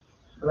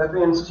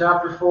Philippians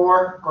chapter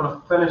 4, going to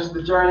finish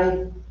the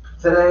journey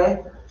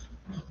today.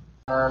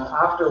 And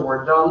after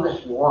we're done,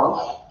 if you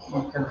want,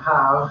 you can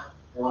have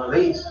one of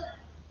these,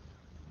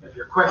 if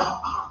you're quick.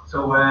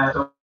 So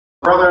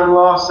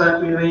brother-in-law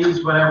sent me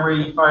these whenever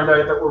he found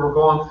out that we were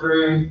going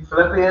through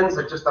Philippians.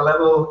 It's just a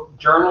little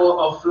journal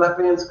of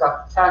Philippians,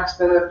 got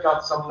text in it,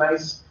 got some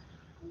nice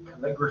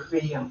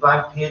calligraphy and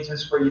blank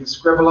pages for you to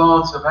scribble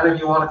on. So if any of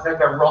you want to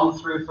take a run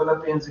through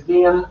Philippians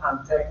again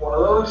and take one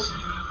of those,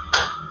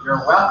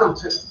 you're welcome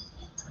to.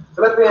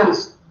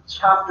 Philippians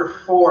chapter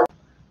 4.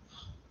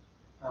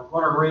 I'm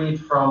going to read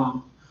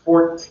from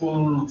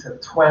 14 to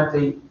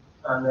 20,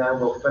 and then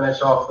we'll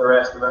finish off the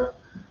rest of it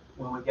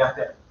when we get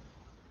there.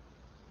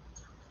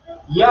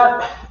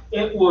 Yet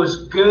it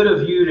was good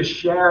of you to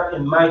share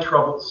in my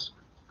troubles.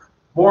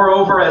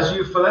 Moreover, as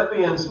you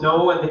Philippians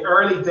know, in the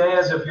early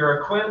days of your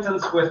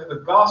acquaintance with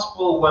the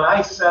gospel, when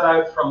I set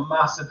out from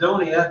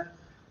Macedonia,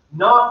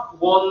 not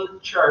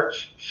one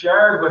church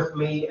shared with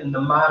me in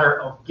the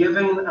matter of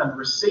giving and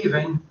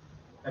receiving,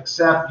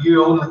 except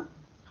you only.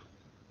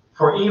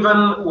 For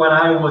even when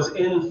I was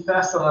in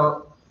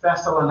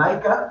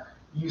Thessalonica,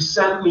 you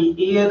sent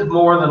me aid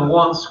more than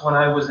once when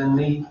I was in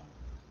need.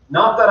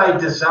 Not that I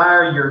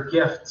desire your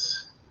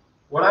gifts.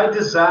 What I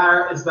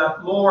desire is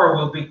that more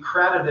will be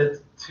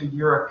credited to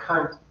your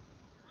account.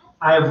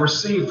 I have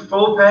received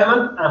full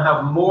payment and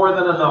have more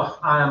than enough.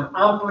 I am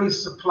amply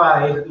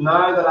supplied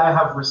now that I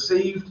have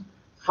received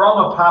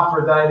from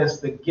Epaphroditus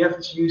the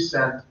gifts you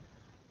sent.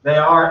 They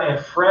are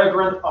a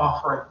fragrant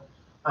offering,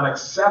 an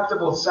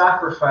acceptable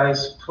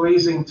sacrifice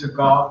pleasing to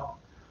God.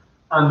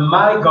 And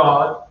my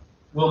God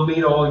will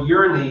meet all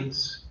your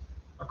needs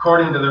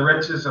according to the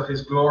riches of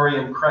his glory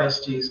in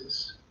Christ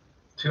Jesus.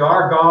 To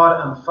our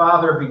God and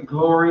Father be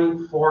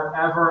glory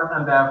forever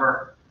and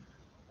ever.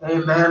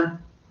 Amen.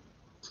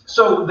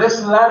 So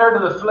this letter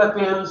to the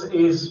Philippians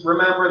is,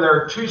 remember, there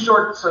are two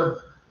sorts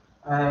of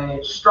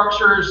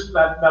structures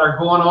that are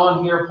going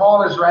on here.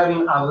 Paul is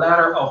writing a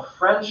letter of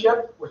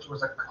friendship, which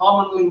was a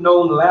commonly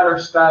known letter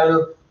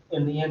style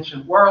in the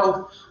ancient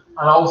world,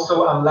 and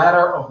also a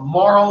letter of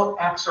moral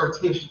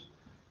exhortation.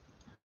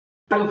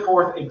 Bring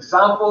forth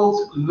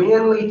examples,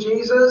 mainly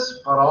Jesus,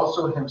 but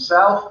also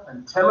himself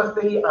and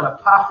Timothy and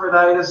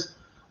Epaphroditus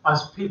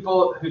as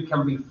people who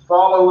can be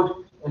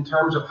followed in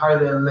terms of how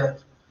they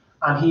live.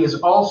 And he is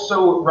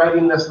also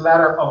writing this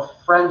letter of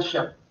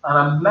friendship.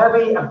 And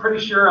I'm pretty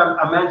sure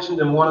I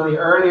mentioned in one of the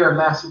earlier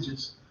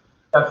messages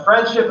that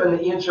friendship in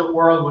the ancient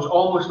world was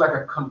almost like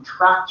a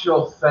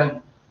contractual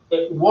thing.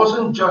 It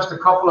wasn't just a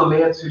couple of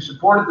mates who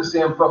supported the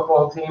same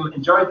football team,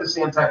 enjoyed the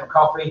same type of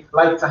coffee,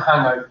 liked to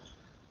hang out.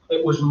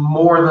 It was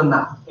more than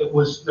that.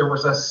 There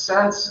was a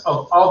sense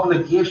of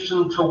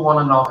obligation to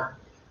one another,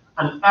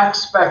 an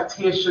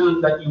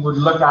expectation that you would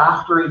look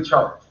after each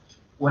other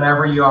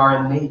whenever you are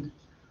in need,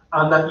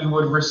 and that you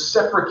would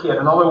reciprocate.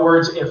 In other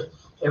words,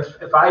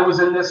 if I was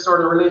in this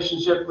sort of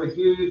relationship with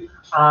you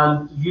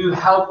and you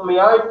helped me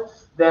out,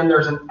 then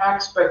there's an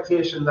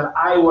expectation that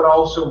I would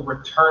also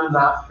return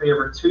that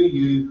favor to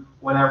you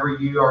whenever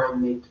you are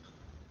in need.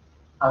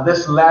 And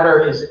this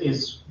letter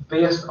is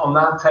based on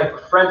that type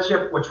of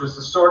friendship, which was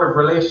the sort of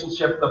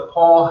relationship that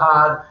Paul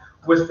had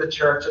with the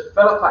church at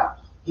Philippi.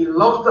 He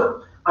loved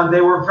them, and they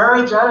were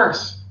very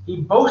generous. He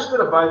boasted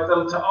about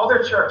them to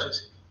other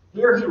churches.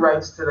 Here he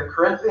writes to the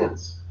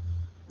Corinthians.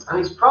 And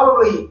he's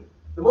probably,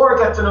 the more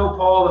I get to know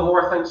Paul, the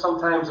more I think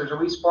sometimes there's a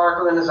wee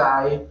sparkle in his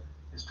eye.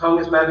 His tongue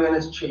is maybe in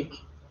his cheek.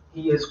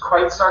 He is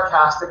quite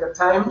sarcastic at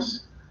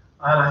times.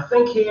 And I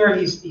think here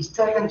he's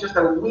taken just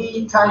a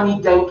wee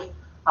tiny dink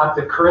at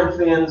the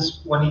Corinthians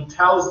when he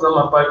tells them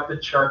about the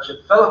church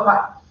at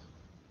Philippi.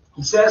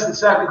 He says in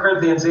 2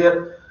 Corinthians 8,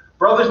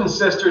 brothers and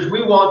sisters,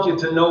 we want you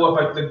to know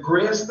about the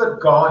grace that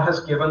God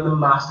has given the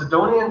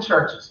Macedonian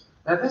churches.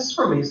 Now this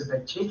for me is a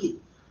bit cheeky,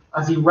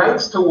 as he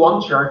writes to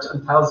one church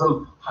and tells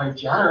them how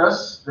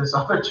generous this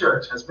other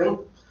church has been.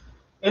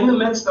 In the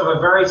midst of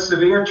a very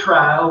severe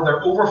trial,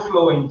 their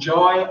overflowing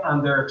joy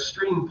and their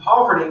extreme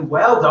poverty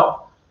welled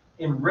up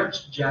in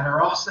rich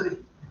generosity.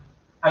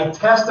 I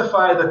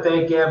testify that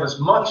they gave as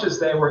much as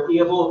they were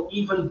able,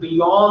 even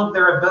beyond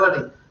their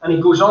ability. And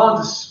he goes on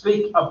to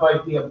speak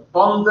about the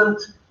abundant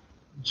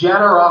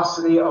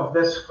generosity of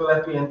this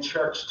Philippian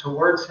church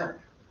towards him.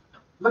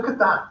 Look at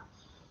that.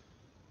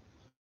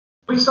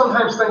 We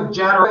sometimes think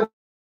generosity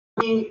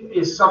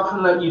is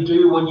something that you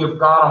do when you've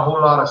got a whole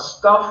lot of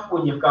stuff,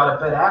 when you've got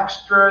a bit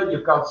extra,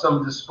 you've got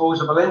some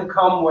disposable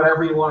income,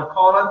 whatever you want to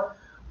call it.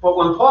 But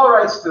when Paul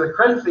writes to the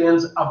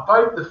Corinthians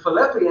about the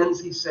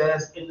Philippians, he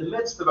says, in the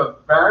midst of a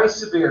very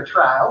severe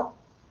trial,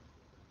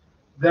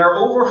 their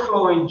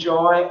overflowing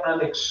joy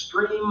and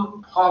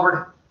extreme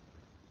poverty.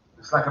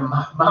 It's like a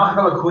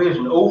mathematical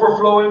equation.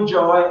 Overflowing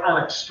joy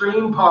and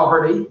extreme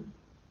poverty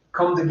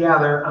come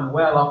together and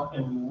well up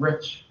in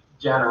rich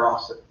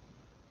generosity.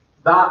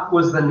 That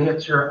was the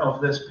nature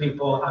of this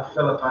people at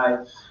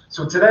Philippi.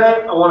 So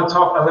today I want to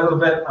talk a little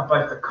bit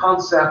about the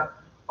concept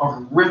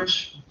of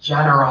rich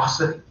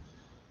generosity,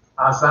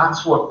 as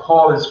that's what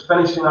Paul is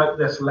finishing out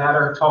this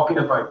letter talking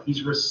about.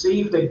 He's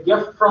received a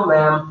gift from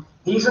them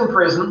He's in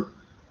prison.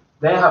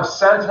 They have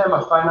sent him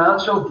a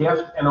financial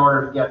gift in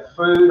order to get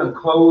food and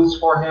clothes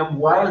for him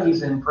while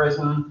he's in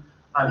prison,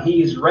 and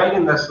he's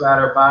writing this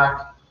letter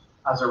back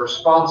as a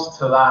response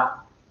to that.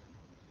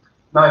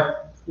 Now,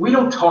 we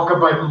don't talk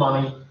about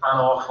money an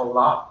awful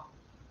lot.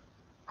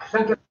 I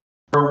think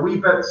we're a wee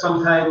bit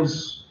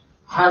sometimes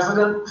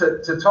hesitant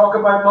to talk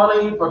about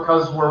money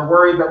because we're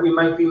worried that we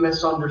might be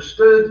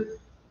misunderstood.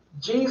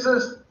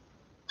 Jesus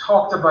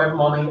talked about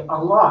money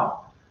a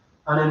lot.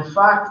 And in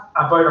fact,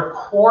 about a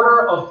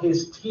quarter of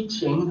his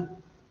teaching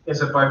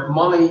is about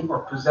money or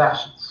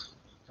possessions.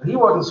 So he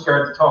wasn't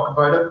scared to talk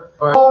about it.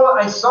 But Paul,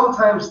 I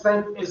sometimes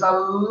think, is a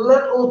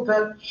little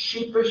bit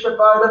sheepish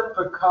about it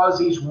because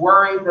he's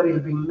worried that he'll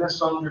be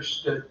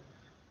misunderstood.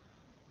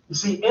 You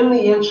see, in the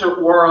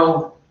ancient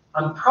world,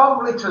 and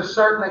probably to a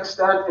certain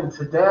extent in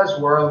today's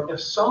world,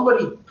 if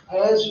somebody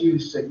pays you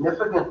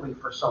significantly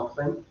for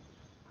something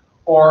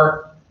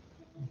or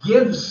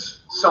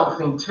gives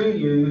something to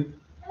you,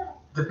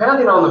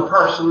 depending on the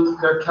person,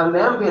 there can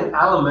then be an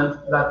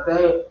element that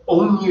they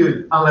own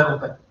you a little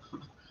bit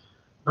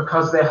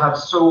because they have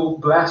so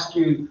blessed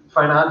you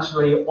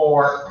financially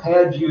or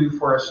paid you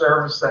for a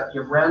service that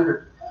you've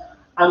rendered.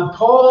 And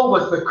Paul,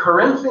 with the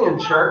Corinthian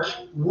church,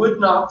 would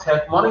not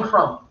take money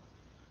from them.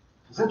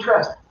 It's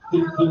interesting.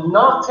 He'd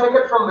not take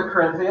it from the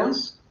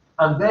Corinthians,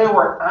 and they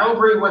were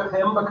angry with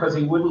him because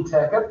he wouldn't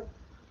take it,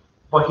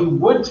 but he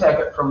would take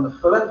it from the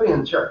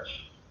Philippian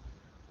church.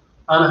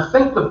 And I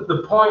think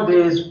the point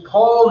is,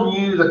 Paul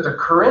knew that the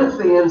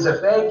Corinthians,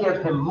 if they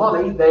give him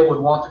money, they would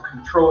want to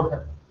control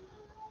him.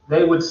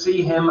 They would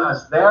see him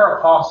as their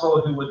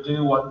apostle who would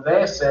do what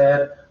they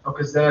said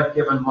because they have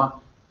given money.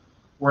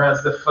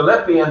 Whereas the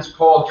Philippians,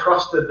 Paul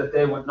trusted that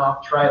they would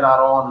not try that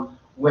on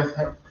with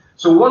him.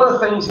 So one of the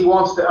things he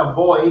wants to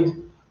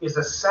avoid is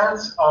a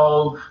sense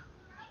of,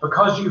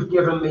 because you've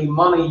given me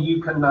money,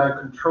 you can now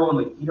control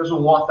me. He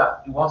doesn't want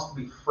that. He wants to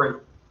be free.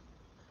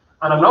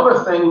 And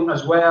another thing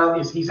as well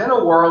is he's in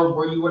a world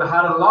where you would have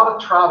had a lot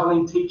of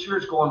traveling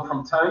teachers going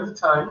from town to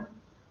town,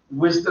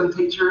 wisdom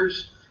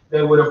teachers.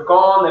 They would have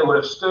gone, they would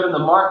have stood in the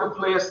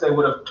marketplace, they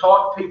would have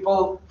taught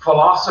people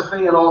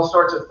philosophy and all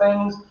sorts of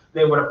things.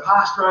 They would have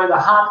passed around the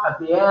hat at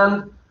the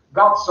end,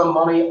 got some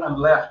money, and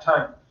left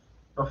town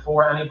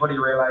before anybody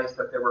realized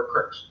that they were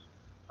crooks.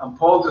 And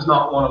Paul does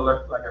not want to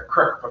look like a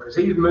crook because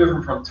he's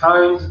moving from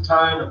town to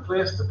town and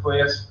place to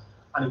place,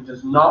 and he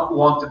does not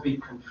want to be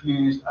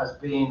confused as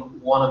being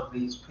one of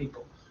these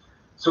people.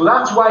 So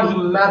that's why he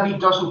maybe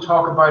doesn't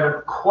talk about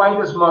it quite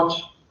as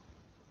much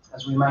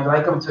as we might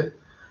like him to.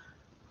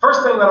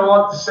 First thing that I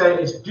want to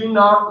say is do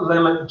not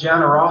limit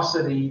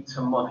generosity to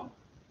money.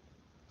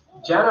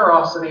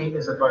 Generosity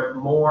is about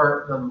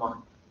more than money.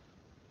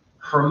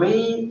 For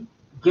me,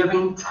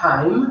 giving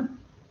time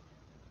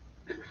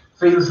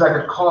feels like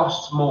it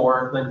costs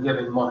more than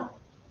giving money.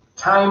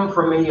 Time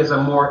for me is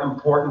a more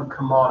important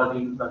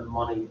commodity than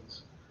money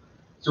is.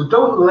 So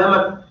don't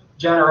limit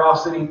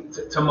generosity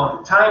to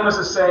money. Time, as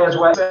I say, as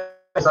well,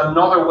 is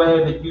another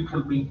way that you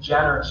can be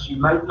generous. You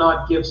might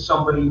not give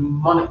somebody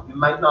money. You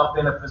might not be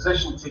in a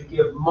position to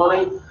give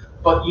money,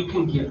 but you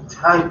can give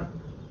time.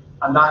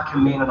 And that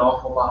can mean an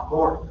awful lot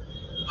more.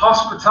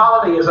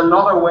 Hospitality is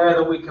another way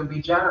that we can be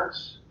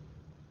generous.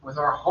 With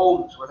our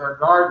homes, with our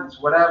gardens,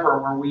 whatever,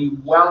 where we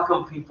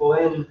welcome people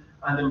in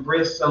and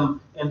embrace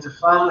them into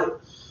family.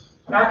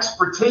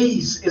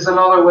 Expertise is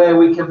another way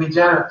we can be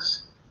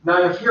generous.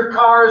 Now, if your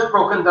car is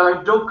broken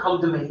down, don't come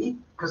to me,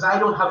 because I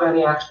don't have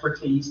any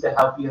expertise to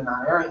help you in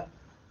that area.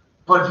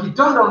 But if you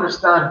don't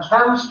understand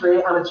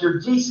chemistry and it's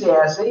your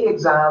GCSE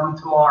exam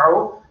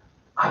tomorrow,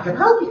 I can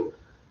help you.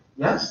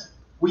 Yes,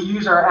 we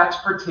use our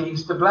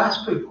expertise to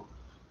bless people.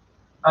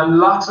 And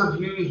lots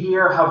of you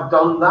here have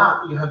done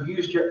that. You have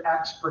used your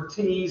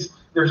expertise.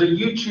 There's a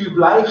YouTube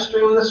live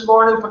stream this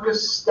morning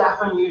because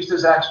Stefan used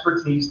his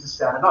expertise to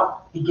set it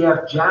up. He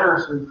gave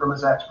generously from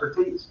his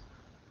expertise.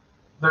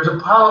 There's a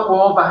pallet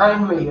wall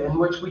behind me in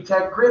which we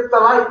take great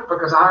delight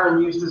because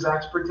Aaron used his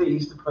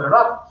expertise to put it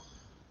up.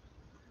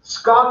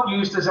 Scott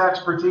used his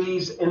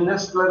expertise in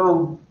this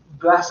little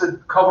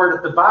blessed cupboard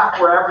at the back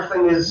where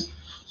everything is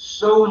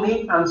so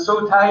neat and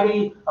so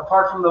tidy,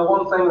 apart from the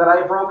one thing that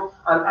I broke,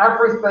 and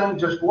everything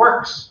just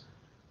works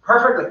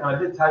perfectly. And I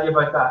did tell you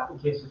about that in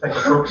case you think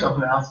I broke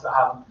something else that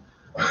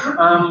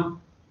happened.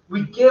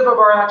 We give of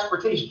our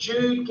expertise.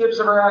 Jude gives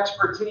of our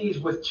expertise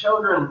with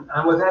children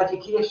and with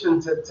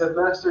education to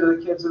minister to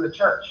the kids of the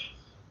church.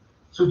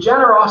 So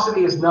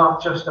generosity is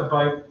not just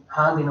about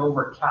handing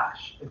over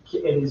cash.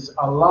 It is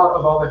a lot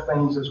of other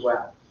things as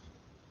well.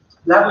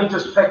 Let me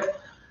just pick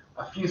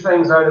a few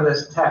things out of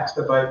this text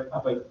about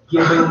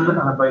giving and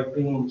about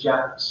being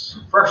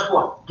generous. First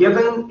one,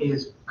 giving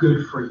is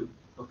good for you.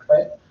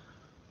 Okay?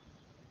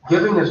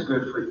 Giving is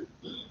good for you.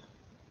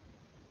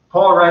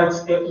 Paul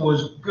writes, it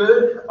was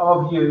good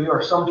of you,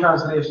 or some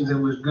translations, it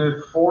was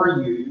good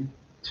for you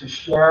to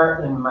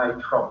share in my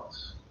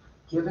troubles.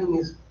 Giving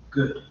is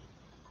good.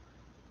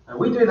 Now,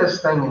 we do this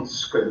thing in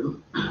school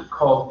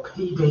called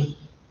PD.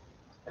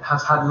 It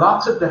has had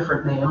lots of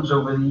different names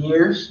over the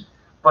years.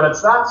 But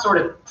it's that sort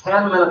of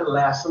 10-minute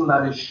lesson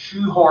that is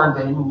shoehorned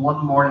in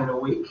one morning a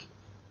week,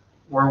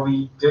 where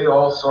we do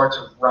all sorts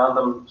of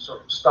random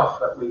sort of stuff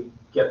that we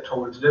get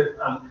told to do.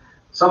 And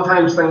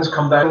sometimes things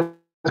come down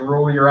and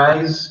roll your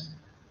eyes,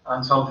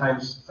 and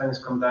sometimes things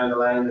come down the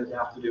line that you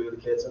have to do with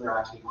the kids, and they're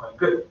actually quite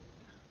good.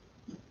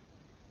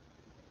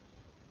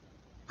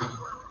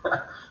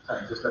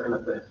 I'm just looking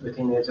at the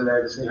teenager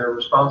there to see her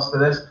response to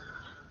this.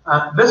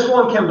 This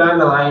one came down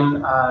the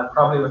line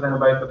probably within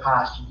about the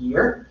past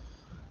year,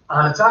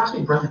 and it's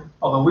actually brilliant,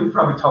 although we've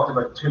probably talked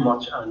about it too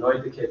much and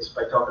annoyed the kids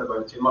by talking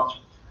about it too much.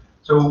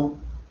 So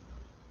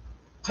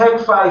take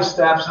 5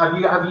 steps. Have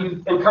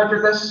you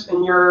encountered this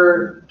in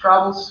your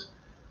travels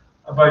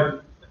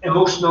about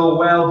emotional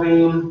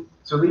well-being?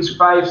 So these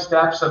 5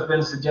 steps have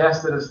been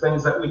suggested as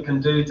things that we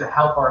can do to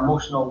help our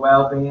emotional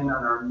well-being and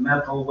our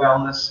mental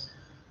wellness.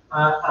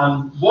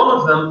 And one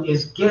of them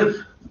is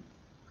give.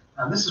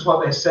 And this is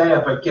what they say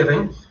about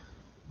giving.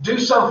 Do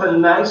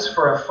something nice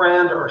for a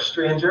friend or a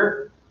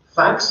stranger.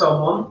 Thank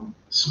someone.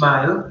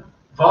 Smile.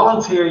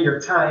 Volunteer your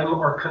time,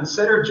 or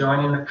consider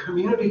joining a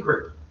community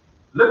group.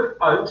 Look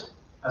out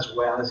as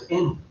well as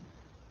in.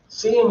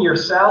 Seeing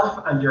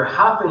yourself and your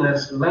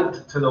happiness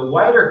linked to the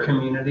wider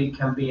community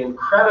can be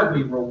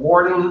incredibly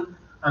rewarding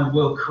and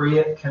will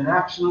create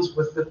connections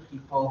with the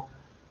people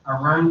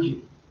around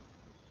you.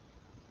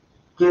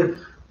 Give.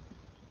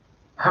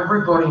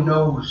 Everybody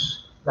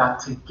knows that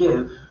to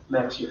give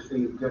makes you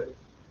feel good.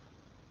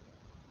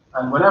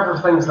 And whenever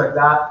things like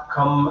that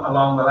come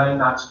along the line,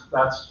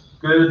 that's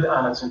good,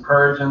 and it's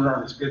encouraging,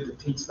 and it's good to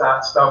teach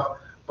that stuff.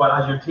 But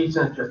as you're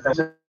teaching it, you're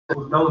thinking,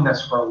 we've known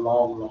this for a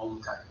long,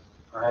 long time.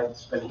 Right?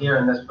 It's been here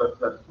in this book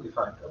that we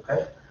found,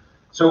 okay?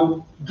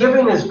 So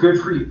giving is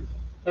good for you.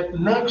 It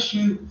makes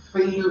you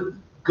feel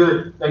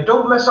good. Now,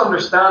 don't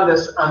misunderstand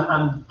this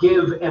and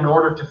give in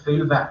order to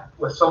feel better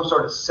with some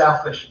sort of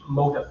selfish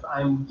motive.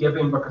 I'm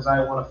giving because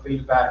I want to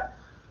feel better.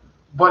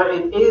 But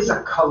it is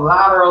a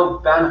collateral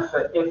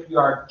benefit. If you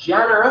are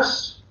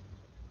generous,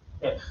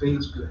 it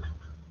feels good.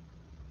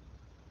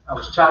 I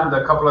was chatting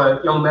to a couple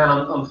of young men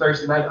on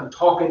Thursday night and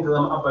talking to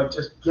them about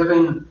just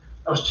giving.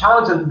 I was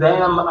challenging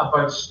them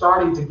about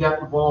starting to get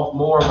involved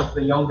more with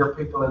the younger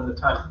people in the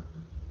town.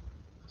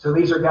 So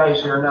these are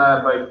guys who are now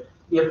about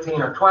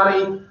 18 or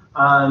 20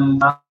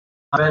 and have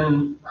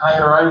been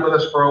hanging around with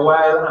us for a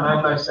while, and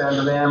I'm now saying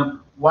to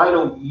them, why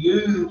don't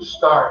you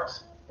start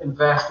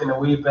investing a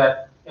wee bit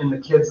in the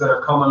kids that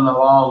are coming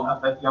along a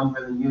bit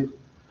younger than you?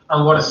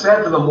 And what I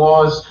said to them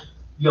was,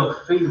 you'll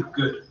feel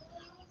good.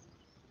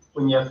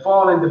 When you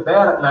fall into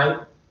bed at night,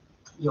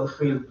 you'll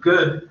feel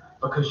good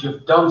because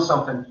you've done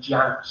something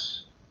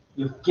generous.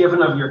 You've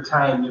given of your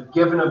time, you've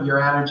given of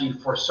your energy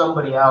for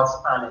somebody else,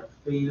 and it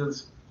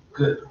feels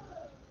good.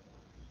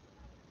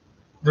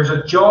 There's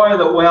a joy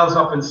that wells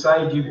up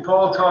inside you.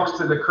 Paul talks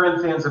to the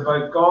Corinthians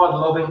about God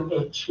loving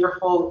a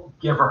cheerful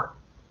giver.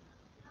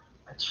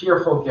 A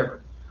cheerful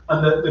giver.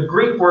 And the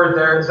Greek word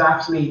there is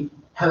actually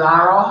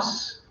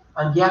hilaros.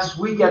 And yes,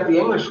 we get the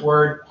English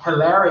word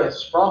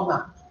hilarious from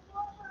that.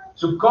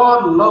 So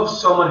God loves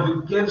someone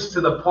who gives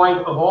to the point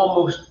of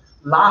almost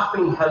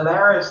laughing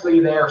hilariously.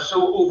 They are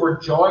so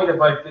overjoyed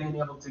about being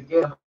able to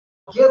give.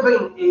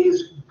 Giving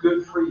is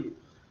good for you.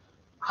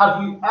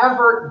 Have you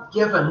ever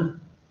given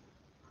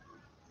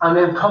and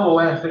then come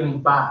away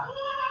feeling bad?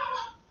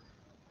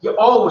 You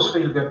always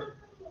feel good.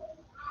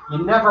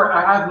 I've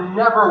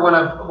never, when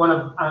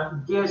I've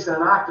engaged in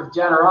an act of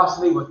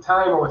generosity with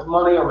time or with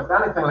money or with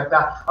anything like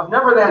that, I've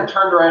never then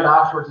turned around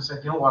afterwards and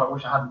said, you know what, I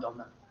wish I hadn't done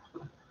that.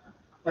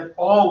 It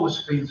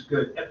always feels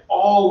good. It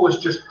always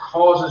just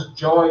causes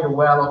joy to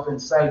well up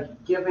inside you.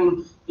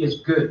 Giving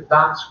is good.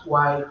 That's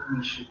why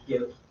we should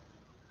give.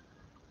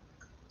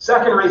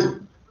 Second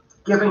reason,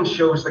 giving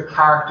shows the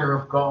character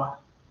of God.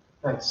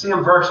 Now,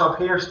 same verse up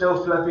here,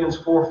 still Philippians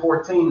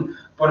 4:14,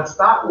 but it's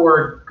that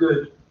word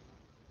good.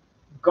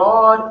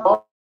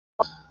 God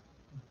is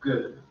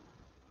good.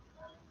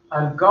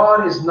 And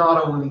God is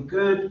not only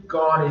good,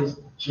 God is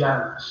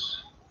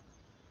generous.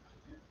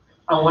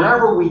 And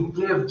whenever we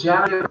give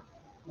generously,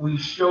 we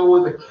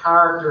show the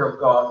character of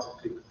God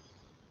to people.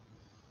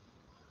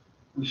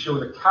 We show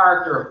the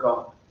character of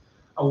God.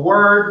 A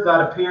word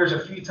that appears a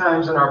few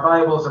times in our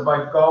Bibles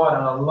about God,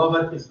 and I love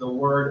it, is the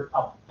word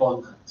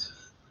abundant.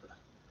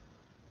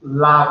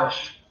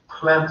 Lavish,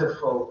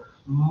 plentiful,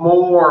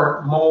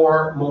 more.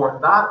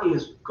 That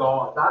is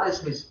God. That is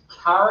his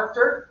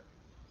character.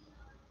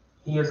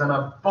 He is an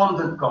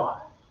abundant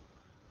God.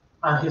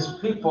 And his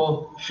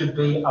people should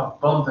be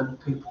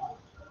abundant people,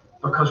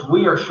 because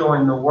we are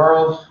showing the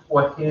world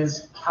what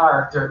his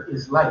character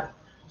is like.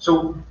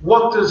 So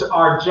what does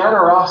our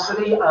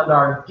generosity and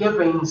our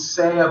giving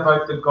say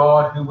about the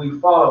God who we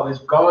follow? Is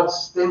God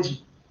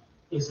stingy?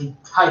 Is he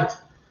tight?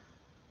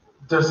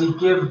 Does he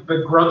give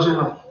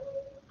begrudgingly?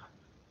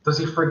 Does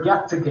he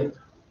forget to give?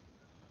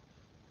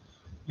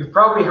 You've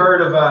probably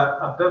heard of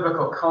a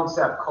biblical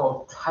concept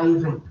called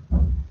tithing,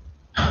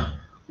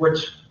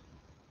 which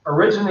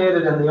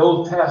originated in the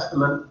Old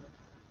Testament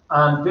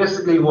and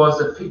basically was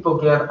that people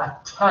gave a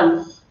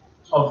tenth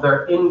of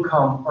their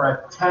income or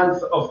a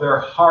tenth of their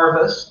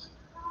harvest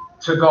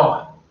to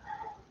God.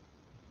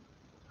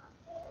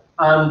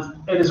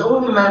 And it is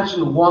only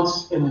mentioned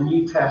once in the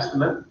New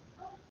Testament,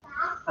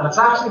 and it's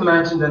actually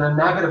mentioned in a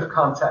negative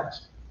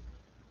context,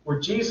 where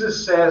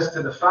Jesus says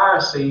to the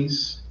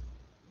Pharisees,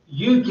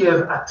 you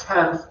give a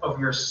tenth of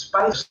your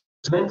spices,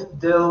 mint,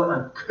 dill,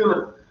 and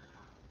cumin,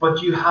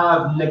 but you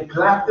have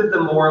neglected the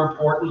more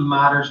important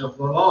matters of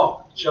the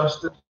law,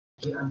 justice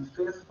and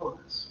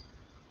faithfulness.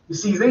 You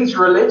see, these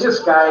religious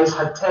guys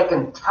had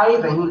taken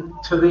tithing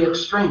to the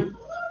extreme,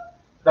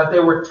 that they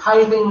were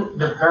tithing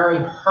the very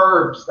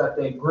herbs that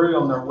they grew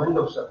on their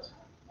windowsills.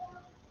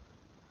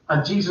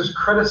 And Jesus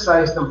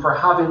criticized them for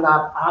having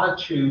that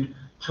attitude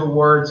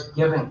towards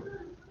giving,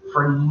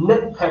 for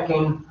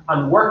nitpicking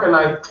and working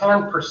out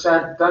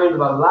 10% down to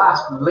the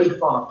last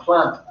leaf on a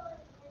plant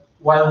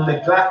while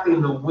neglecting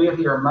the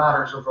weightier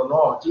matters of the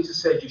law. Jesus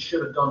said you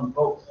should have done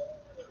both.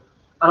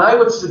 And I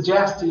would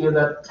suggest to you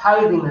that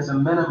tithing is a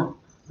minimum.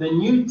 The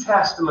New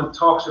Testament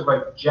talks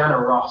about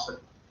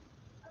generosity.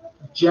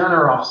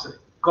 Generosity.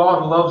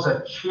 God loves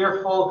a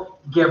cheerful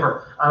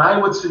giver. And I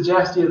would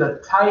suggest to you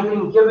that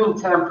tithing, giving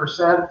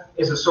 10%,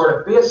 is a sort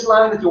of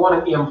baseline that you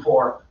want to aim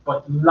for,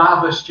 but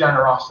lavish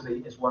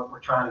generosity is what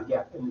we're trying to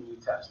get in the New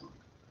Testament,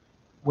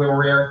 where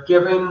we are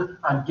giving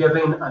and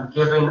giving and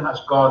giving as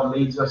God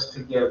leads us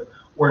to give.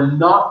 We're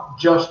not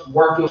just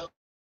working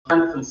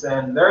and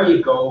saying, there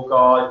you go,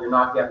 God, you're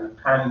not getting a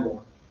penny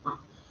more.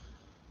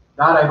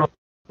 That I don't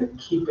think is in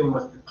keeping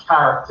with the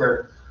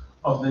character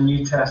of the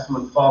New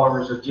Testament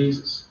followers of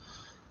Jesus.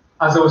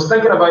 As I was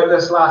thinking about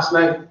this last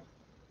night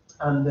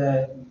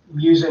and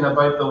musing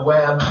about the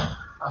web,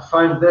 I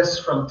found this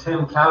from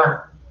Tim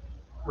Keller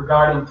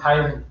regarding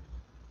tithing.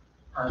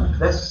 And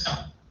this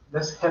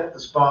hit the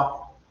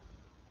spot.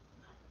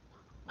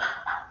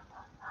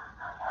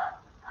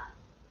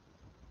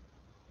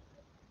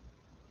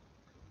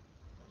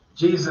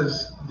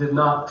 Jesus did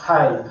not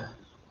tithe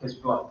his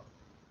blood.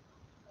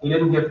 He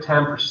didn't give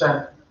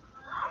 10%.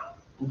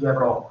 He gave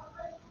it all.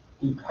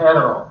 He paid it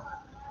all.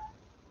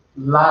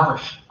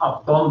 Lavish,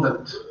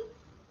 abundant.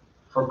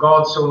 For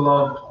God so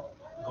loved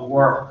the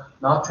world.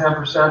 Not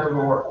 10% of the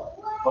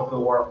world, but the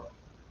world.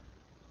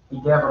 He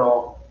gave it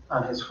all.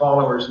 And his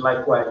followers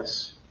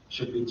likewise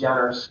should be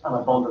generous and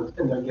abundant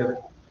in their giving.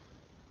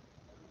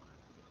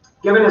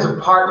 Giving is a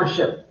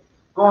partnership.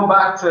 Going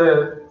back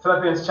to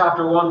Philippians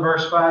chapter 1,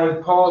 verse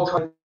 5, Paul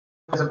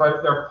talks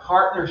about their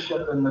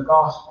partnership in the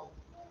gospel.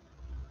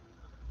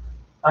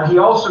 And he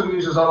also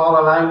uses a lot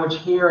of language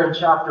here in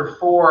chapter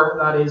 4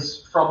 that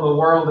is from the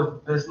world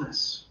of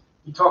business.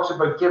 He talks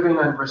about giving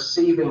and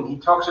receiving. He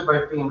talks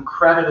about being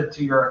credited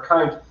to your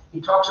account.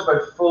 He talks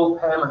about full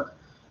payment.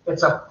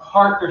 It's a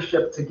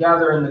partnership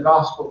together in the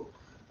gospel.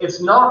 It's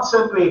not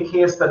simply a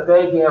case that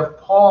they gave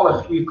Paul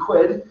a few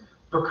quid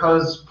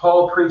because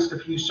Paul preached a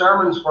few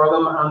sermons for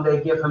them and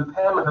they give him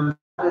payment. And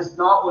that is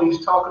not what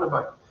he's talking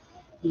about.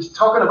 He's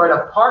talking about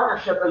a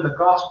partnership in the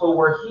gospel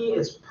where he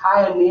is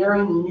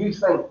pioneering new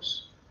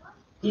things.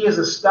 He is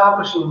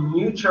establishing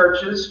new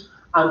churches,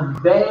 and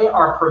they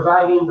are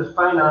providing the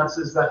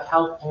finances that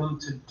help him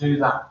to do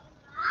that.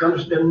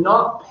 They're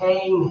not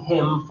paying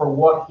him for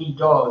what he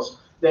does.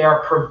 They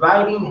are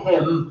providing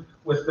him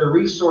with the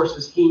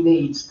resources he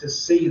needs to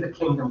see the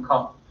kingdom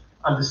come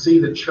and to see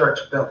the church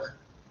built.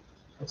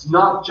 It's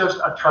not just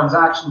a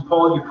transaction.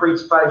 Paul, you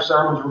preached 5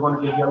 sermons, we're going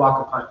to give you a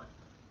lock of pound.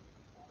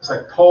 It's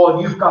like,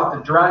 Paul, you've got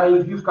the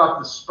drive, you've got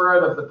the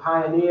spirit of the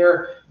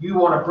pioneer, you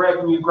want to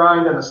break new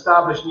ground and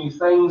establish new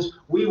things.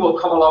 We will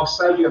come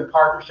alongside you in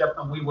partnership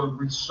and we will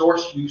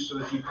resource you so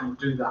that you can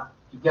do that.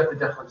 You get the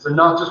difference. They're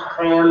not just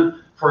paying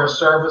for a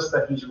service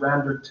that he's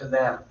rendered to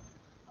them.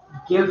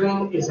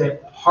 Giving is a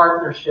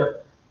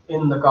partnership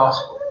in the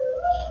gospel.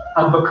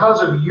 And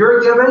because of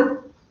your giving,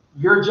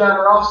 your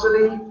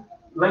generosity,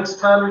 Links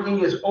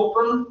Tannery is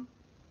open.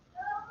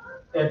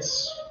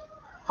 It's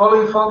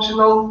fully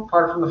functional,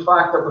 apart from the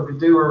fact that we could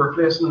do a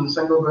replacing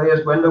single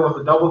glazed window with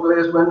a double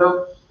glazed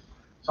window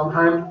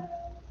sometime.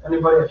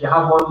 Anybody, if you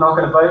have one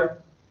knocking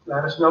about,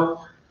 let us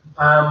know.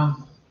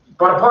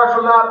 But apart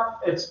from that,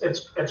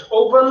 it's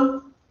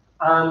open,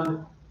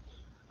 and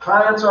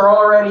clients are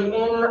already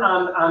in,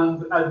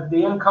 and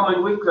the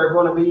incoming week there are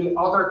going to be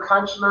other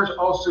counsellors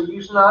also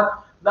using that.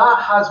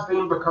 That has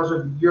been because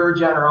of your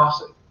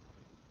generosity.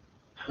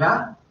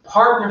 Yeah?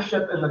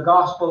 Partnership in the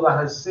gospel that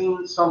has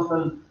seen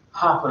something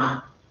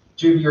happen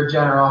due to your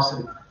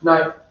generosity.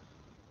 Now,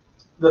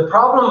 the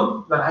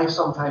problem that I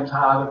sometimes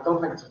have, I don't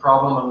think it's a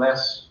problem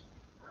unless,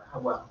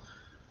 well,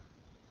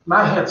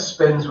 my head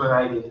spins with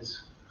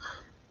ideas.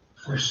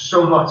 There's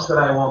so much that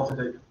I want to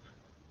do.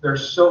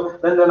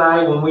 Linda and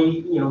I, when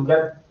we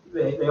get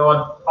the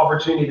odd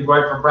opportunity to go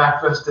out for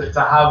breakfast, to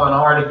have an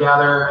hour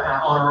together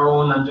on our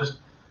own, and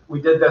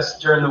we did this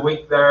during the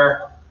week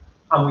there,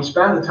 and we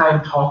spend the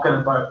time talking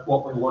about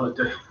what we want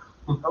to do.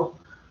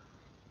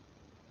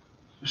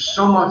 There's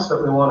so much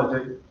that we want to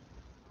do.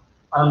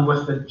 And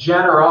with the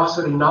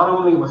generosity, not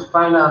only with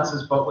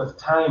finances, but with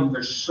time,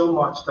 there's so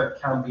much that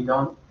can be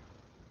done.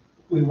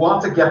 We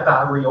want to get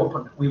that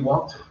reopened. We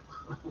want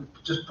to.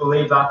 just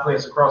believe that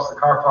place across the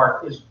car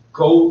park is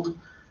gold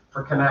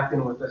for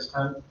connecting with this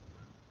town.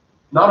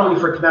 Not only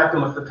for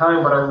connecting with the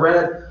town, but I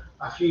read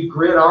a few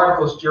great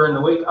articles during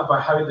the week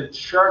about how the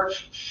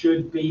church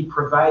should be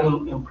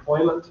providing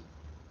employment.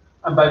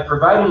 And by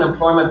providing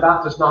employment,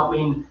 that does not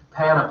mean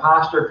paying a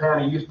pastor,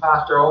 paying a youth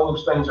pastor, all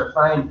those things are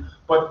fine,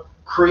 but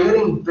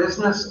creating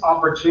business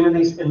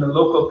opportunities in the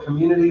local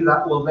community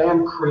that will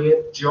then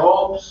create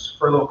jobs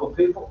for local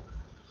people.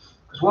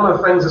 Because one of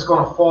the things that's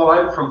going to fall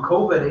out from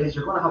COVID is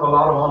you're going to have a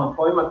lot of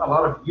unemployment, a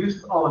lot of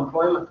youth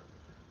unemployment.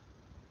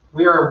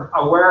 We are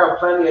aware of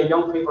plenty of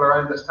young people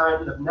around this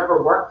town that have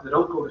never worked, they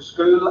don't go to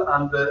school,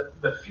 and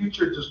the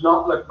future does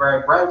not look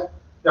very bright.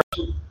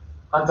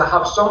 And to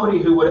have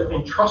somebody who would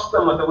entrust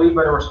them with a wee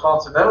bit of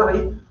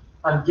responsibility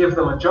and give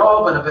them a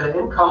job and a bit of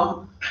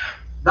income,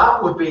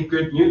 that would be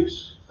good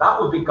news. That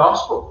would be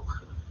gospel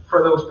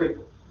for those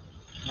people,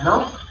 you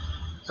know?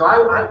 So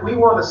we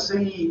want to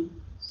see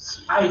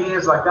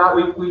ideas like that.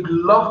 We'd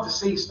love to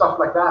see stuff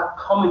like that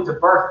coming to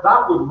birth.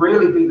 That would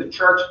really be the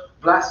church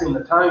blessing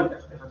the town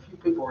if a few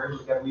people were able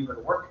to get a wee bit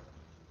of work.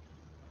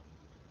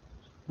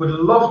 We'd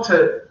love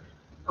to,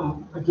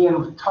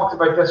 again, we've talked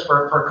about this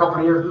for a couple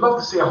of years, we'd love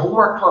to see a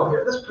homework club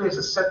here. This place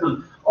is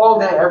sitting all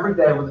day, every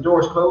day with the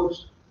doors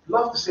closed. We'd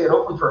love to see it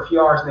open for a few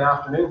hours in the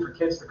afternoon for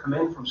kids to come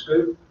in from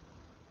school.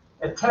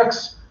 It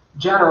takes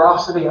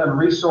generosity and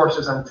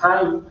resources and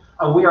time,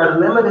 and we are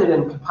limited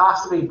in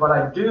capacity, but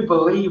I do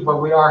believe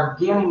when we are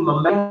gaining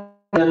momentum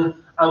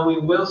and we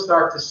will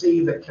start to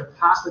see the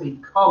capacity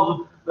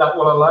come that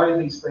will allow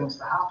these things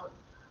to happen.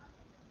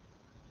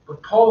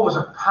 But Paul was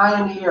a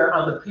pioneer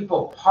and the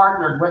people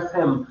partnered with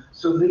him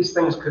so these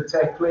things could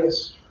take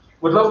place.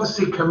 We'd love to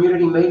see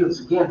community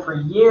meals. Again, for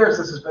years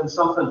this has been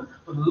something,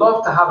 we'd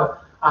love to have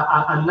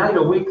a night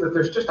a week that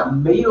there's just a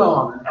meal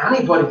on and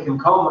anybody can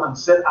come and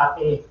sit at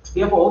a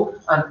table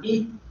and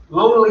eat.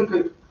 Lonely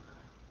people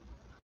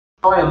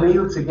enjoy a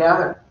meal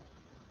together.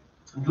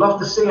 I'd love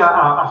to see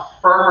a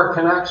firmer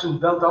connection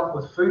built up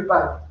with food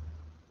bank.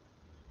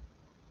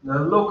 The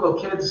local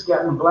kids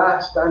getting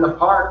blessed down the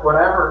park,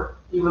 whatever,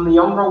 even the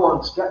younger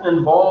ones getting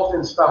involved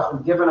in stuff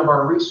and giving of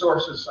our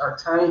resources, our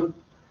time.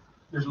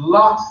 There's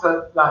lots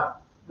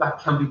that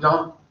can be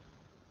done.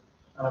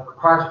 And it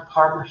requires a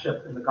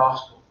partnership in the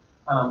gospel.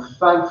 And I'm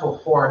thankful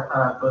for it,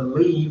 and I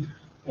believe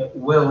it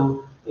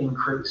will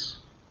increase.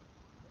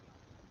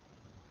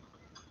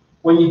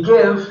 When you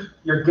give,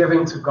 you're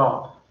giving to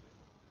God.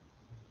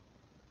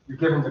 You're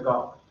giving to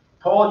God.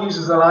 Paul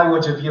uses the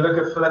language, if you look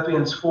at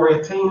Philippians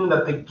 4:18,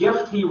 that the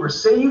gift he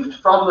received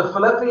from the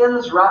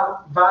Philippians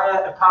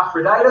via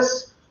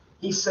Epaphroditus,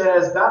 he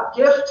says that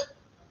gift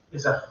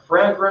is a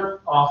fragrant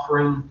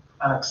offering,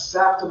 an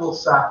acceptable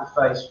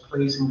sacrifice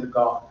pleasing to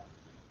God.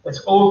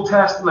 It's Old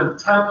Testament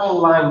temple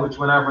language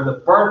whenever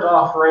the burnt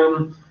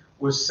offering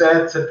was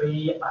said to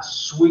be a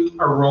sweet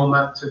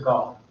aroma to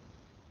God.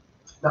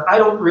 Now, I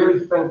don't really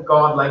think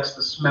God likes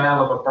the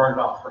smell of a burnt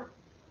offering.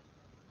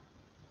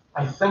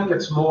 I think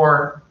it's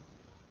more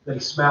that he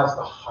smells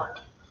the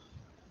heart,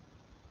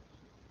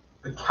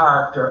 the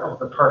character of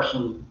the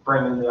person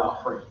bringing the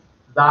offering.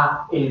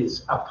 That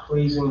is a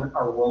pleasing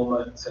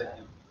aroma to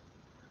him.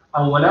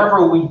 And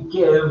whenever we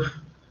give,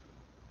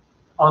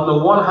 on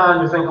the one hand,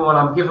 you're thinking, well,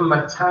 I'm giving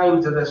my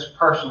time to this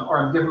person, or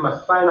I'm giving my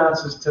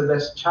finances to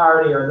this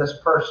charity or this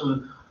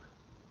person,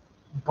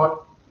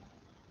 but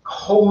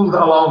hold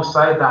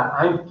alongside that,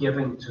 I'm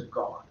giving to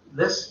God.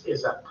 This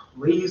is a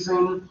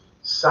pleasing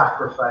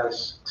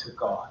sacrifice to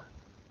God.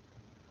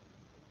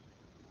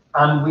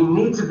 And we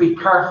need to be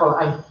careful,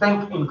 I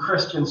think, in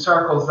Christian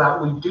circles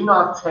that we do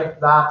not take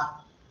that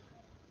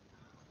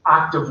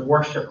act of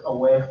worship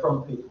away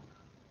from people.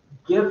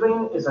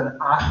 Giving is an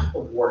act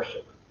of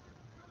worship.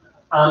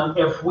 And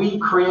if we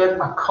create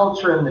a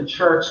culture in the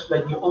church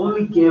that you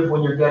only give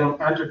when you're getting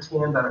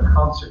entertained at a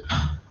concert,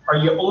 or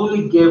you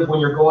only give when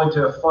you're going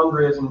to a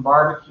fundraising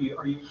barbecue,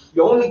 or you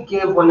only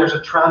give when there's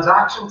a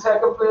transaction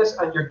taking place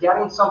and you're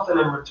getting something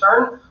in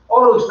return,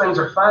 all those things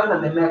are fine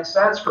and they make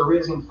sense for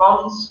raising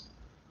funds.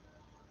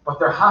 But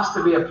there has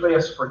to be a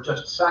place for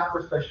just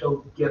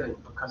sacrificial giving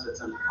because it's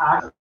an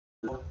act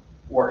of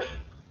worship.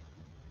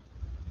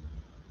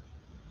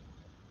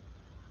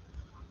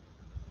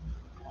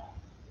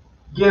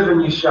 Give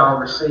and you shall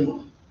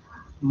receive.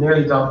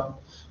 Nearly done.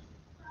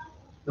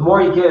 The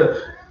more you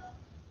give,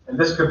 and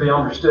this could be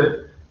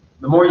understood,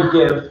 the more you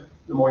give,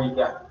 the more you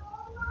get.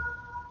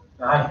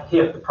 Now, I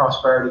hate the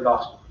prosperity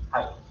gospel.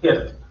 I hate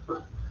it.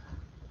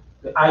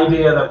 The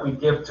idea that we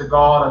give to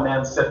God and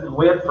then sit and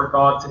wait for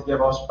God to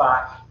give us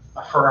back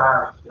a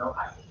Ferrari.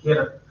 I hate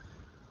it.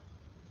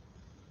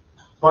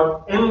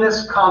 But in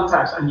this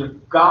context, and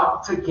you've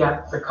got to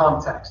get the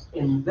context,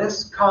 in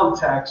this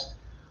context,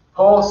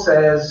 Paul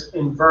says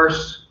in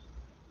verse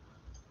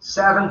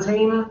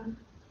 17,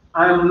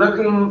 I'm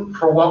looking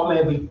for what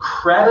may be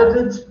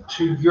credited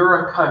to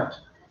your account.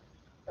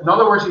 In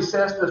other words, he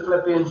says to the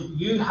Philippians,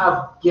 you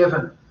have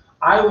given.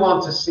 I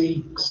want to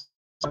see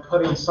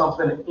putting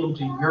something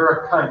into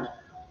your account.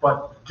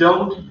 But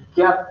don't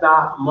get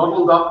that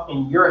muddled up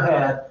in your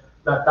head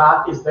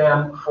that is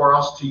then for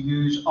us to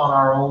use on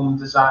our own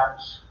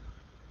desires.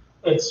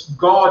 It's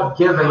God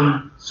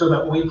giving so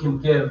that we can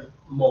give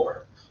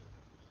more.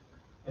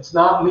 It's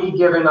not me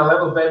giving a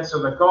little bit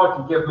so that God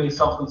can give me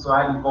something so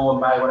I can go and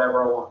buy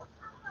whatever I want.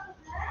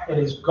 It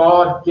is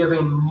God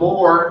giving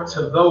more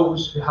to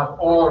those who have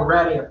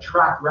already a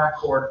track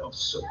record of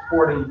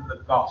supporting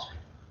the gospel.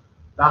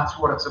 That's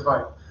what it's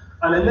about.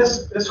 And in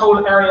this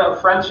whole area of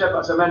friendship,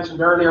 as I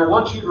mentioned earlier,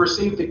 once you'd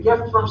received a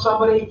gift from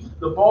somebody,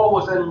 the ball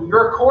was in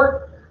your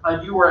court,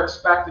 and you were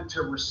expected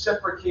to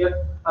reciprocate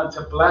and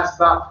to bless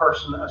that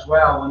person as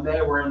well when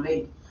they were in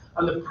need.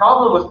 And the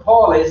problem with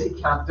Paul is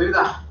he can't do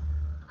that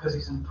because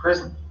he's in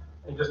prison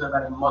and he doesn't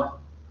have any money.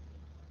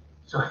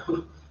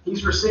 So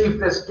he's received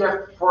this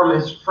gift from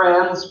his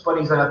friends, but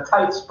he's in a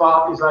tight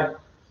spot. He's like,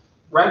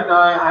 right now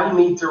I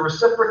need to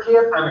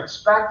reciprocate. I'm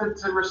expected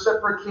to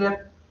reciprocate.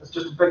 It's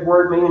just a big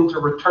word meaning to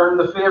return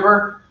the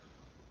favor,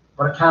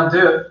 but I can't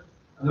do it.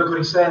 And look what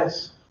he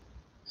says.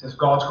 He says,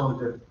 God's going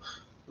to do it.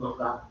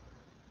 Look at that.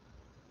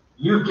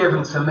 You've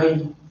given to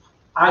me.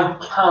 I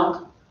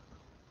can't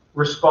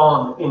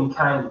respond in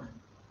kind,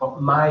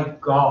 but my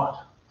God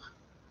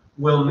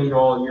will meet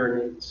all your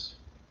needs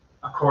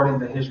according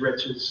to his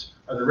riches,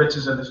 or the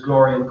riches of his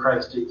glory in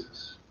Christ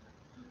Jesus.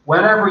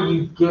 Whenever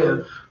you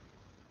give,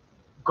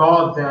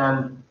 God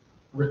then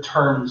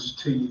returns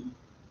to you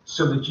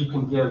so that you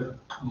can give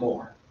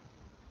more.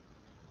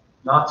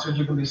 Not so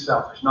you can be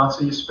selfish, not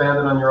so you spend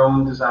it on your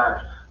own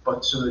desires,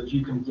 but so that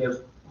you can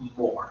give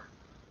more.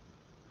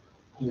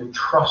 He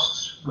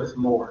entrusts with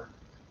more.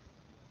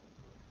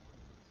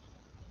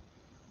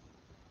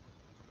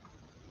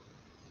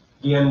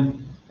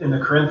 Again, in the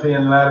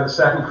Corinthian letter,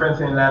 the 2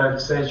 Corinthian letter, it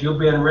says, you'll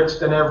be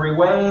enriched in every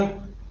way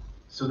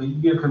so that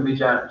you can be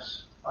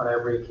generous on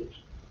every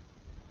occasion.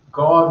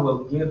 God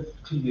will give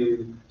to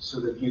you so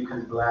that you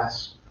can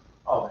bless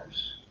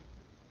others.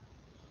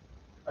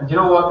 And you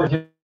know what?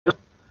 There's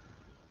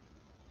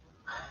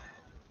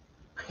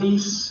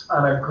peace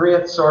and a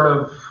great sort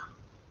of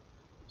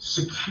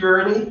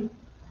security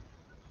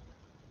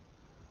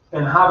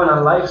in having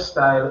a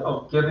lifestyle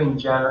of giving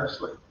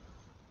generously.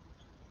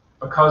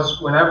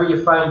 Because whenever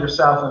you find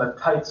yourself in a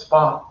tight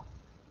spot,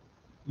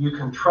 you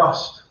can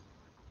trust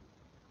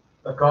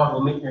that God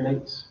will meet your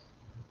needs.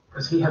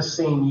 Because he has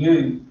seen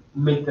you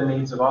meet the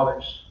needs of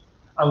others.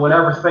 And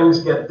whenever things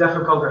get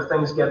difficult or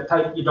things get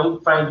tight, you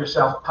don't find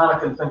yourself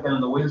panicking,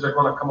 thinking the wheels are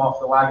going to come off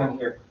the wagon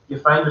here. You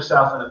find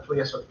yourself in a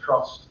place of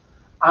trust.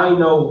 I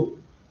know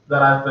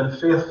that I've been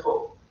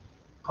faithful.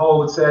 Paul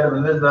would say to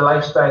them, this is the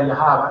lifestyle you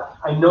have.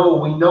 We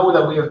know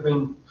that we have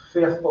been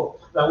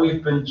faithful, that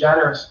we've been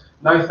generous.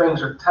 Now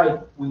things are tight.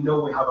 We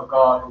know we have a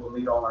God who will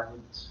meet all our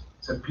needs.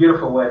 It's a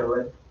beautiful way to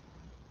live.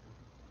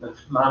 And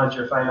manage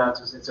your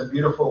finances. It's a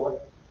beautiful way.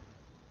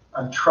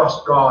 And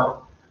trust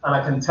God. And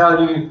I can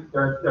tell you,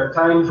 there are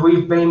times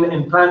we've been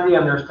in plenty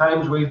and there's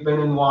times we've been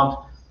in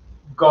want.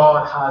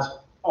 God has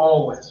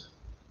always,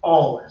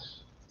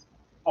 always,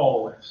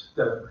 always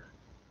delivered.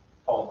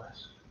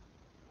 Always.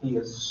 He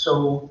is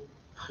so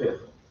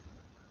faithful.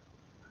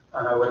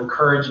 And I would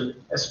encourage you,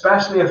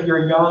 especially if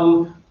you're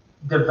young,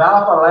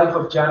 develop a life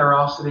of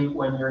generosity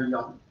when you're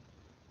young.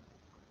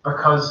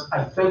 Because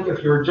I think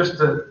if you were just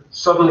to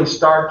suddenly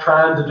start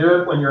trying to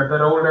do it when you're a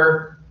bit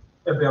older,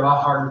 it'd be a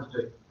lot harder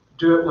to do.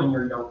 Do it when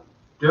you're young.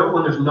 Do it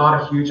when there's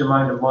not a huge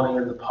amount of money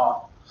in the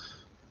pot.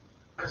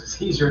 Because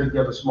it's easier to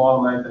give a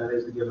small amount than it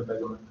is to give a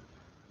big amount.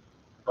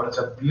 But it's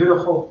a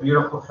beautiful,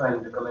 beautiful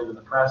thing to come into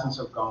the presence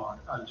of God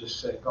and just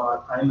say,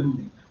 God, I'm in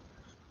need.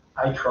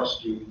 I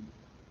trust you.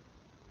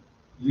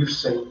 You've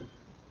seen.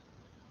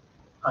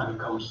 And he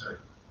comes through.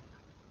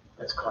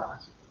 It's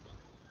class.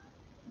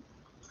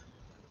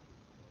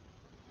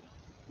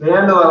 The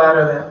end of the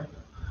letter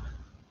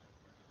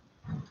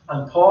then.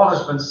 And Paul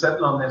has been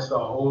sitting on this the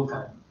whole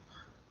time.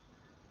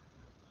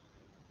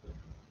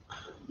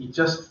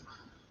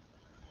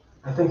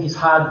 I think he's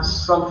had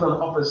something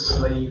up his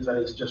sleeve that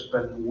he's just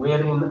been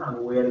waiting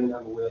and waiting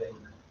and waiting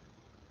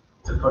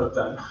to put it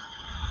down.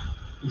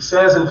 He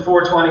says in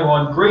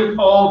 4:21, greet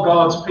all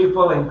God's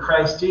people in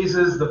Christ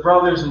Jesus, the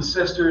brothers and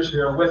sisters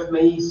who are with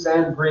me,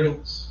 send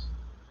greetings.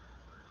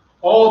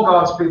 All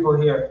God's people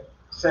here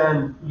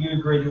send you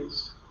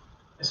greetings,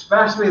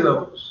 especially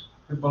those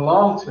who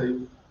belong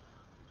to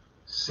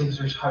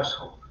Caesar's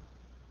household.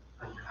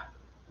 And you're like,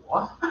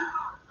 what?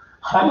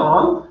 Hang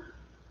on.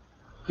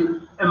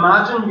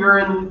 Imagine you're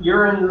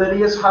in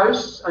Lydia's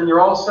house and you're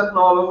all sitting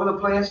all over the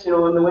place, in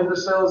the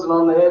windowsills and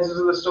on the edges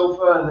of the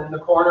sofa and in the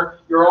corner.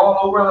 You're all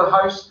over the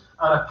house,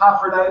 and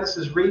Epaphroditus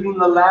is reading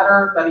the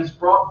letter that he's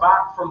brought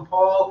back from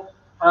Paul,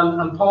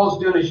 and Paul's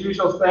doing his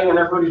usual thing, and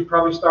everybody's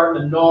probably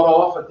starting to nod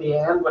off at the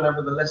end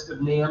whenever the list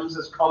of names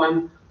is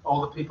coming. All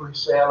the people who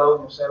say hello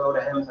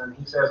to him, and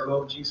he says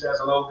hello, and she says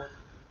hello.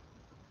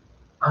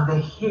 And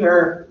they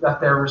hear that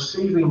they're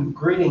receiving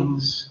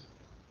greetings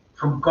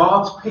from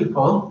God's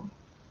people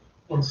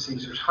in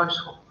Caesar's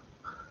household.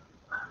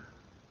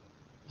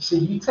 You see,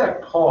 you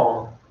take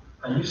Paul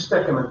and you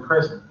stick him in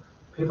prison,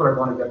 people are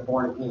going to get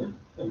born again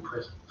in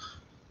prison.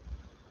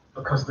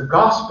 Because the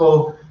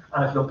gospel,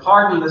 and if you'll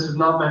pardon, this is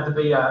not meant to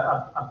be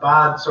a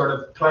bad sort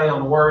of play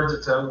on words.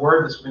 It's a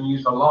word that's been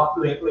used a lot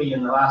lately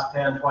in the last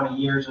 10, 20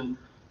 years in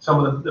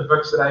some of the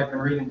books that I've been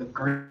reading. The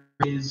Greek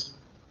is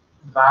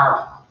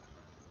viral.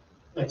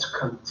 It's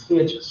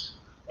contagious.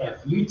 If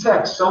you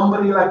take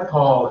somebody like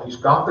Paul who's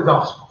got the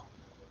gospel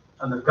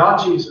and they've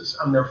got Jesus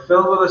and they're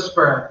filled with the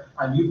Spirit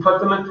and you put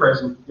them in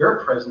prison,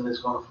 your prison is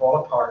going to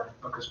fall apart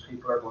because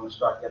people are going to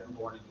start getting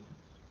born again.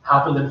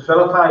 Happened in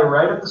Philippi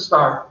right at the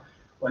start,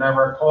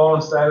 whenever Paul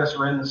and Silas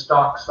were in the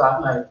stocks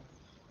that night,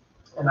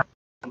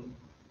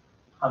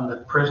 and the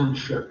prison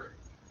shook.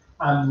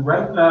 And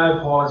right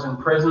now Paul is in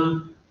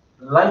prison,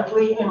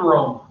 likely in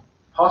Rome,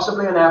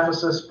 possibly in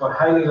Ephesus, but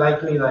highly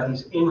likely that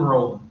he's in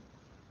Rome.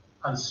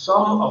 And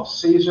some of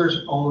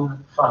Caesar's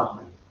own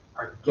family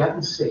are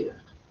getting saved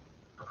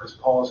because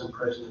Paul's in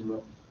prison in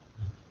Rome.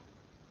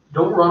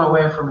 Don't run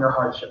away from your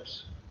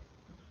hardships,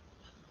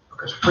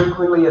 because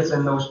frequently it's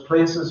in those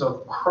places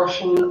of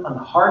crushing and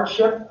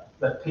hardship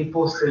that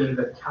people see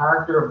the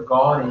character of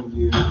God in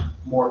you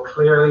more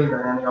clearly than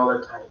any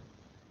other time.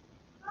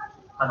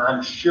 And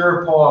I'm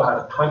sure Paul had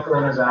a twinkle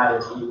in his eye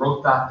as he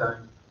wrote that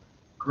down.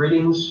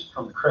 Greetings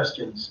from the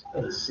Christians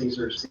in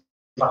Caesar's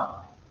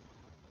family.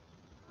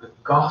 The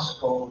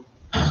gospel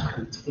is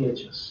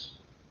contagious.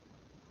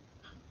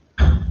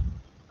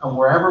 And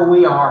wherever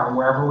we are and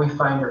wherever we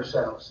find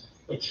ourselves,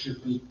 it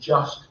should be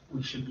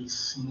we should be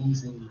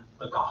sneezing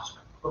the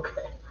gospel,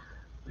 okay?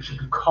 We should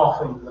be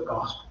coughing the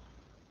gospel,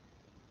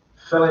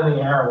 filling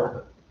the air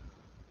with it.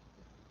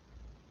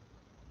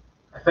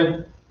 I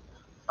think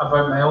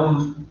about my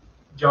own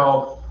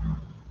job,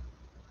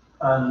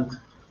 and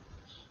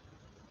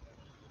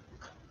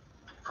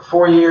for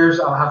 4 years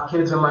I'll have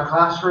kids in my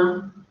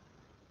classroom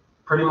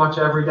pretty much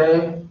every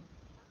day,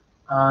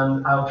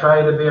 and I'll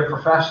try to be a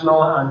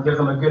professional and give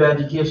them a good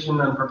education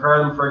and prepare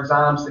them for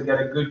exams to get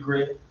a good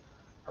grade.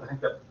 But I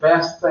think the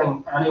best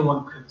thing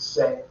anyone could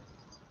say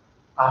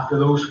after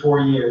those 4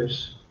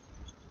 years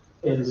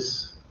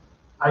is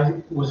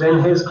I was in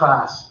his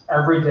class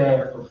every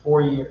day for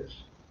 4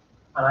 years,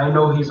 and I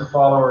know he's a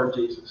follower of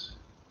Jesus,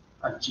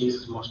 and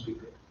Jesus must be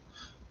good.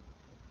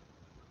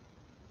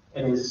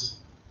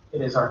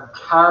 It is our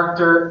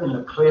character in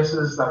the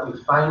places that we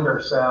find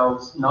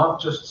ourselves, not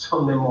just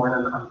Sunday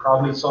morning, and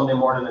probably Sunday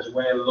morning is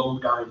way low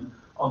down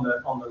on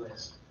the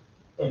list.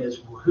 It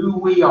is who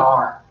we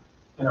are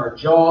in our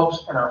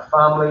jobs, in our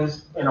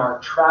families, in our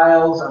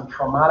trials and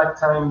traumatic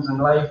times in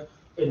life.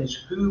 It is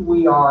who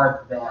we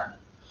are then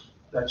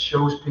that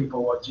shows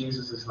people what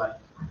Jesus is like.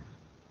 And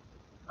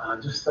I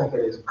just think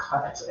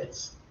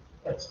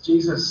it's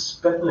Jesus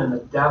spitting in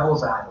the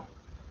devil's eye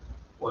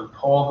when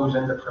Paul goes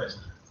into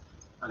prison.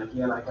 And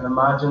again, I can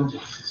imagine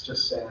Jesus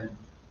just saying,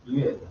 you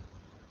idiot.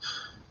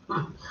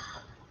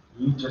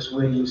 You just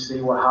wait, you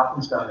see what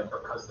happens now,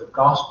 because the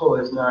gospel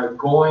is now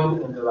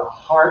going into the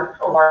heart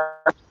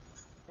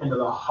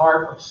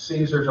of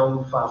Caesar's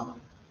own family,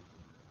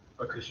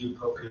 because you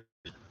proclaimed.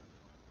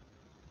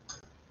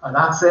 And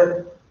that's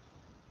it.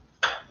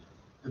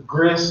 The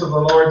grace of the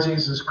Lord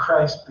Jesus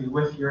Christ be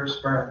with your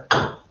spirit.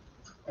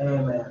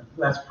 Amen.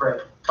 Let's pray.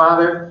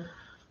 Father,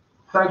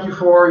 thank you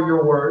for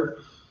your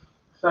word.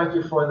 Thank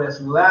you for this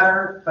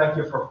letter. Thank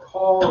you for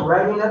Paul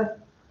writing it,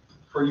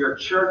 for your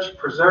church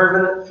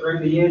preserving it through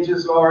the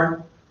ages,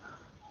 Lord.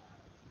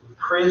 We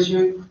praise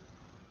you.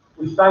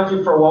 We thank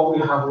you for what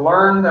we have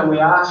learned, and we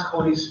ask,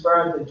 Holy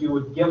Spirit, that you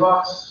would give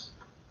us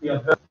the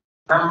ability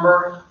to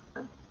remember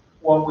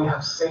what we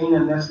have seen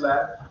in this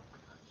letter.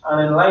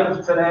 And in light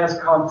of today's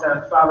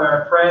content,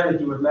 Father, I pray that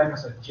you would make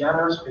us a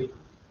generous people,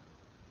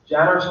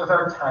 generous with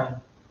our time,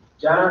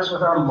 generous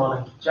with our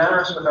money,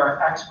 generous with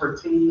our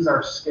expertise,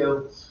 our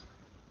skills,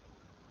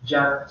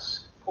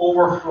 generous,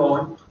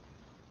 overflowing.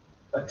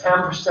 That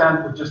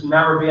 10% would just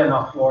never be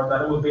enough, Lord,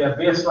 that it would be a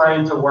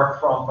baseline to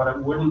work from, but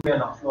it wouldn't be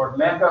enough. Lord,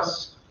 make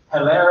us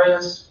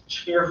hilarious,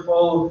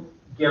 cheerful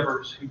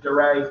givers who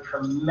derive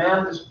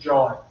tremendous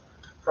joy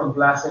from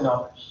blessing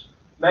others.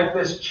 Make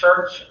this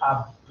church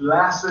a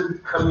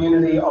blessed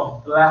community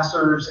of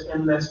blessers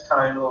in this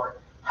town, Lord.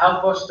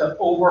 Help us to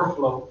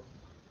overflow.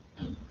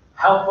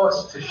 Help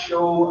us to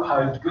show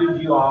how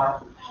good you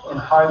are and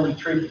how we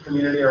treat the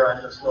community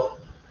around us, Lord.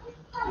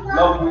 We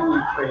love you,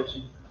 we praise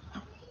you.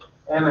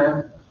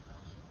 Amen.